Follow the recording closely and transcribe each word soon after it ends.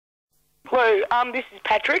Hello, this is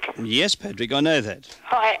Patrick. Yes, Patrick, I know that.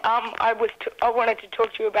 Hi, I wanted to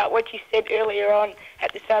talk to you about what you said earlier on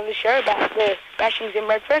at the start of the show about the bashings in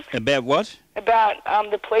Redfern. About what? About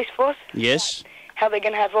the police force. Yes. How they're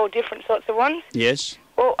going to have all different sorts of ones. Yes.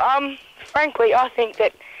 Well, frankly, I think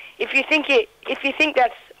that if you think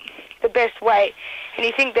that's the best way, and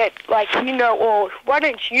you think that, why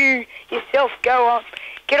don't you yourself go on,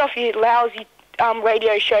 get off your lousy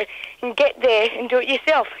radio show and get there and do it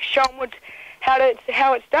yourself. Show them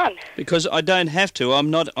how it's done. Because I don't have to. I'm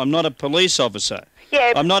not a police officer.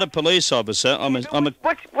 Yeah. I'm not a police officer.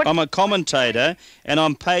 I'm a commentator, and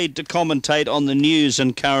I'm paid to commentate on the news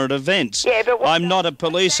and current events. Yeah, but I'm not a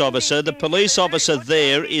police officer. The police officer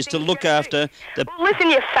there is to look after the... Well, listen,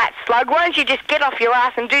 you fat slug. Why don't you just get off your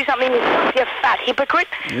ass and do something yourself, you fat hypocrite?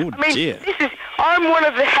 Oh, dear. I'm one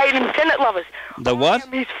of the Hayden Senate lovers. The what?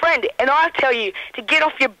 I'm his friend, and I tell you to get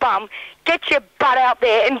off your bum, get your butt out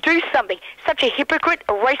there and do something. Such a hypocrite,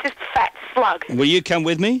 a racist, fat slug. Will you come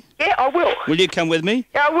with me? Yeah, I will. Will you come with me?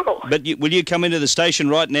 Yeah, I will. But will you come into the station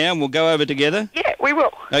right now and we'll go over together? Yeah, we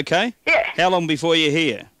will. Okay? Yeah. How long before you're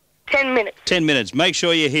here? 10 minutes. 10 minutes. Make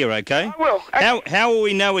sure you're here, okay? I will. Okay. How will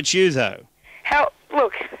we know it's you, though?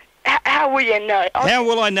 How will you know? How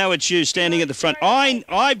will I know it's you standing at the front?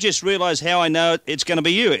 I've just realised how I know it's going to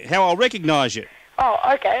be you, how I'll recognise you. Oh,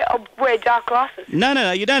 okay. I'll wear dark glasses.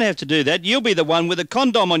 No, you don't have to do that. You'll be the one with a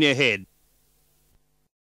condom on your head.